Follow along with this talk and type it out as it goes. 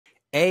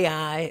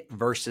AI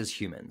versus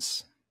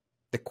humans.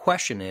 The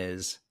question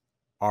is,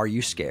 are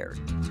you scared?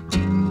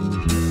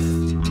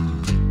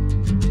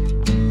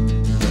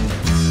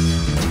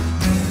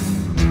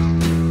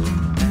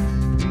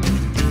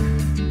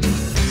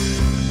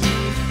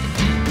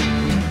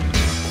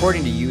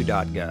 According to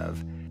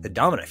U.gov, the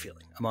dominant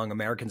feeling among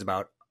Americans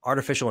about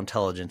artificial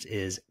intelligence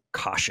is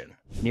caution.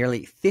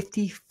 Nearly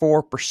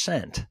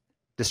 54%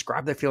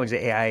 describe their feelings of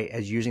AI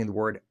as using the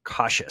word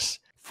cautious.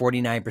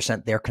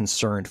 49% they're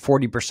concerned,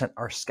 40%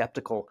 are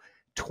skeptical,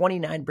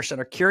 29%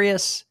 are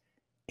curious,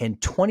 and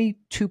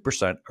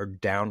 22% are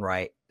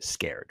downright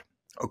scared.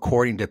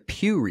 According to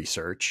Pew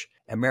Research,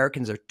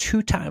 Americans are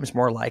 2 times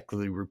more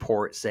likely to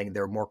report saying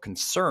they're more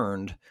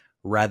concerned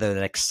rather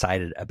than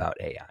excited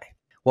about AI.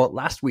 Well,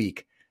 last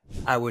week,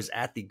 I was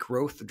at the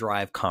Growth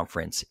Drive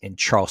conference in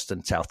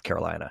Charleston, South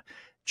Carolina.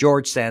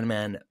 George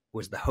Sandman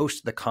was the host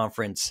of the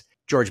conference.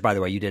 George, by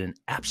the way, you did an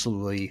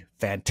absolutely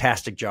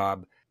fantastic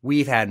job.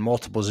 We've had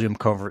multiple Zoom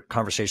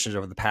conversations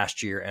over the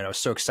past year, and I was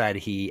so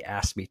excited he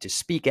asked me to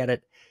speak at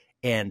it.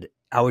 And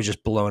I was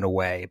just blown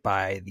away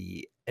by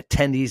the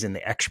attendees and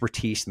the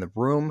expertise in the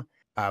room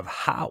of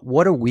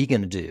what are we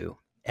going to do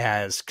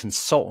as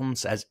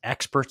consultants, as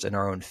experts in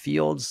our own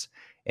fields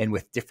and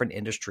with different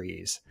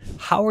industries.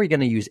 How are we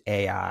going to use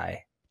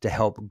AI to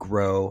help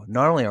grow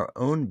not only our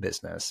own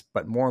business,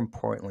 but more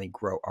importantly,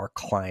 grow our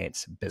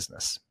clients'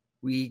 business?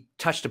 We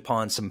touched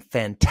upon some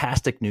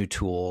fantastic new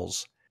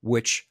tools,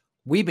 which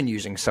we've been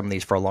using some of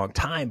these for a long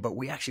time, but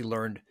we actually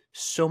learned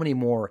so many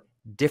more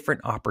different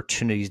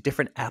opportunities,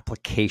 different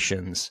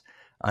applications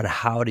on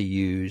how to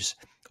use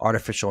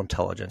artificial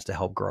intelligence to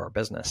help grow our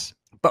business.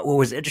 But what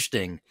was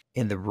interesting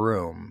in the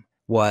room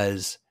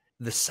was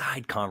the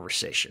side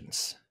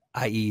conversations,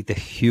 i.e. the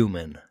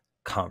human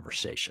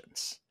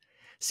conversations.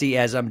 See,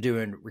 as I'm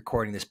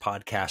recording this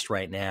podcast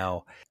right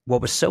now,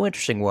 what was so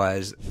interesting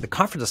was the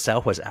conference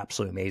itself was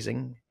absolutely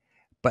amazing,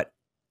 but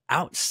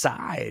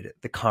outside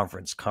the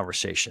conference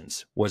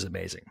conversations was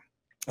amazing.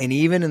 And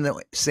even in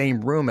the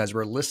same room as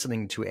we're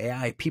listening to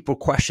AI, people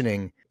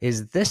questioning,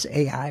 is this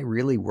AI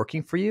really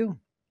working for you?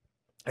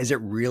 Is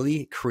it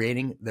really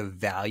creating the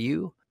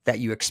value that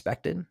you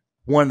expected?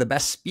 One of the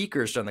best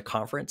speakers during the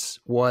conference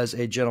was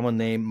a gentleman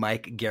named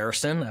Mike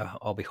Garrison.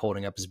 I'll be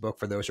holding up his book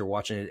for those who are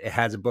watching it. It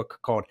has a book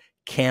called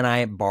Can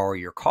I Borrow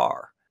Your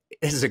Car?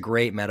 This is a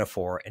great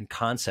metaphor and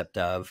concept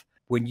of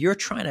when you're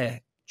trying to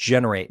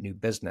generate new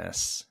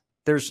business,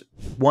 there's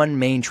one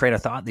main train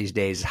of thought these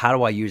days. How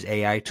do I use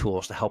AI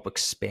tools to help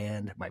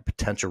expand my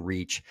potential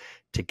reach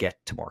to get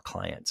to more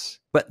clients?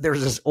 But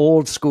there's this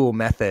old school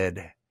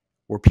method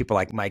where people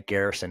like Mike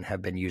Garrison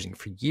have been using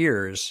for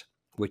years,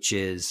 which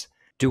is,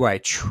 do I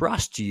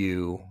trust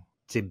you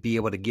to be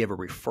able to give a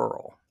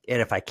referral?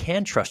 And if I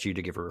can trust you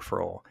to give a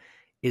referral,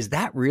 is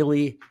that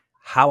really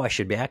how I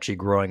should be actually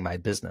growing my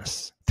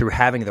business? Through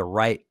having the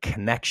right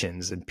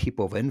connections and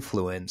people of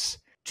influence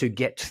to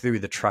get through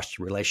the trusted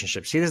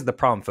relationship. See, this is the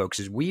problem, folks,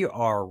 is we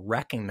are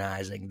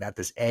recognizing that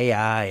this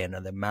AI and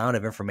the amount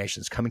of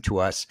information that's coming to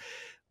us,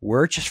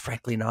 we're just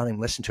frankly not even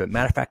listening to it.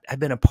 Matter of fact, I've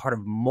been a part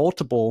of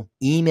multiple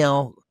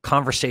email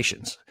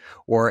conversations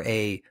where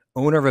a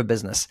owner of a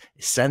business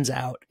sends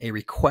out a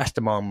request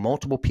among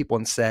multiple people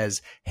and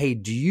says, hey,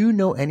 do you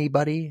know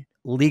anybody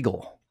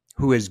legal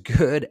who is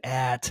good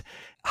at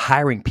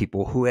hiring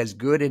people, who is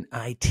good in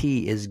IT,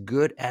 is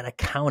good at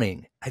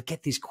accounting? I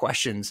get these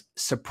questions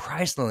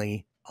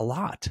surprisingly a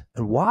lot.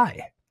 And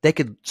why? They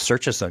could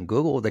search us on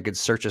Google. They could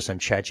search us on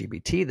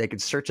ChatGPT. They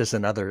could search us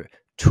in other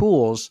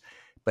tools.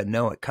 But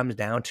no, it comes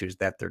down to is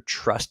that they're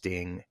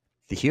trusting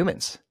the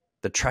humans.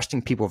 They're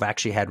trusting people who've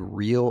actually had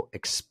real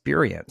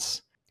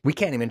experience. We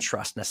can't even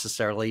trust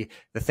necessarily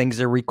the things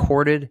that are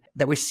recorded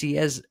that we see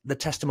as the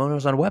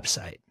testimonials on a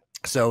website.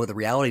 So the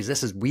reality is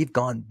this is we've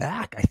gone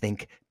back, I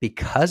think,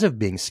 because of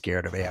being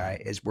scared of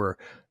AI, is we're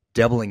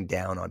doubling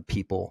down on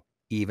people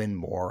even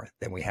more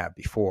than we have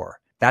before.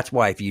 That's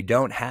why if you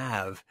don't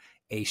have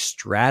a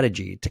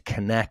strategy to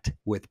connect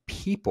with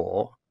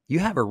people, you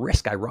have a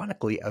risk,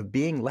 ironically, of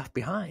being left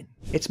behind.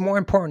 It's more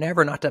important than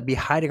ever not to be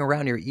hiding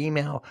around your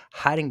email,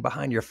 hiding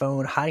behind your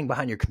phone, hiding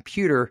behind your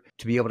computer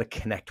to be able to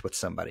connect with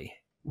somebody.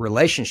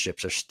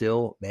 Relationships are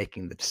still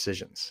making the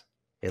decisions,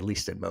 at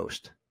least in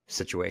most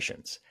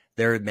situations.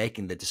 They're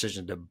making the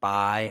decision to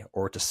buy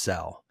or to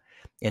sell.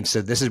 And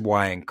so this is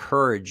why I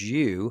encourage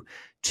you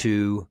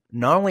to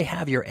not only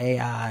have your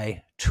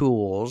AI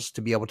tools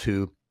to be able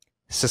to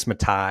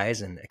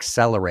systematize and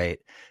accelerate,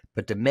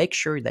 but to make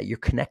sure that you're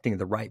connecting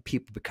the right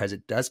people, because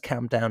it does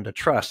come down to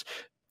trust.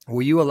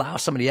 Will you allow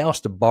somebody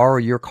else to borrow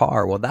your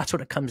car? Well, that's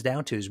what it comes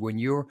down to, is when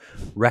you're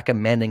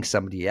recommending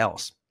somebody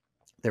else,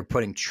 they're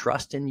putting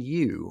trust in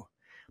you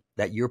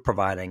that you're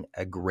providing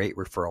a great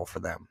referral for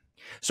them.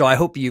 So I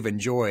hope you've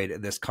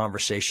enjoyed this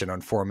conversation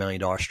on $4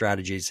 million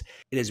strategies.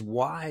 It is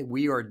why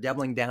we are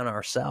doubling down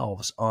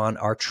ourselves on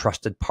our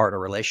trusted partner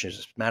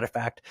relationships. Matter of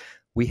fact,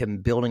 we have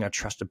been building our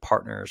trusted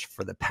partners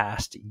for the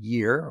past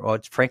year. Well,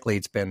 frankly,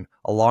 it's been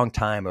a long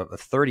time of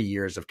 30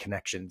 years of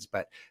connections,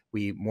 but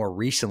we more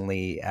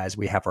recently, as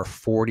we have our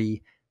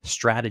 40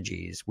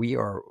 strategies, we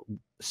are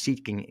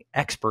seeking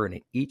expert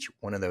in each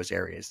one of those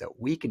areas that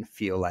we can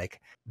feel like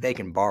they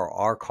can borrow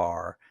our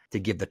car to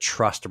give the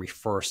trust to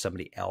refer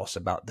somebody else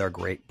about their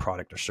great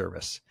product or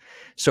service.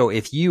 So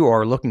if you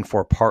are looking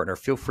for a partner,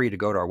 feel free to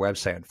go to our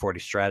website on 40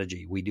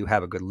 Strategy. We do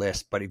have a good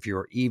list, but if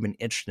you're even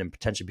interested in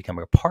potentially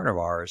becoming a partner of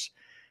ours,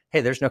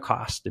 hey, there's no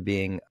cost to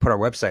being put on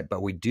our website,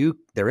 but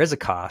there is a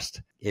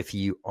cost if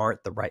you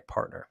aren't the right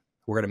partner.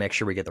 We're going to make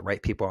sure we get the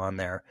right people on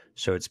there,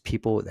 so it's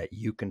people that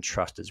you can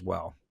trust as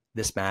well.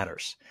 This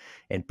matters,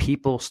 and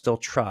people still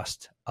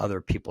trust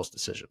other people's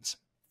decisions.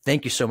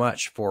 Thank you so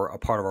much for a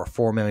part of our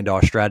 $4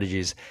 million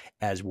strategies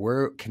as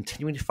we're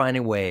continuing to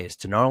find ways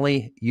to not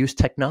only use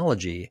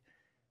technology,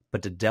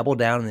 but to double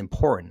down on the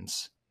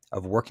importance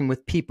of working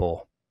with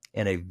people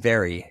in a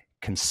very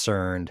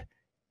concerned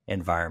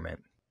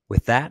environment.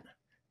 With that,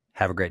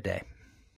 have a great day.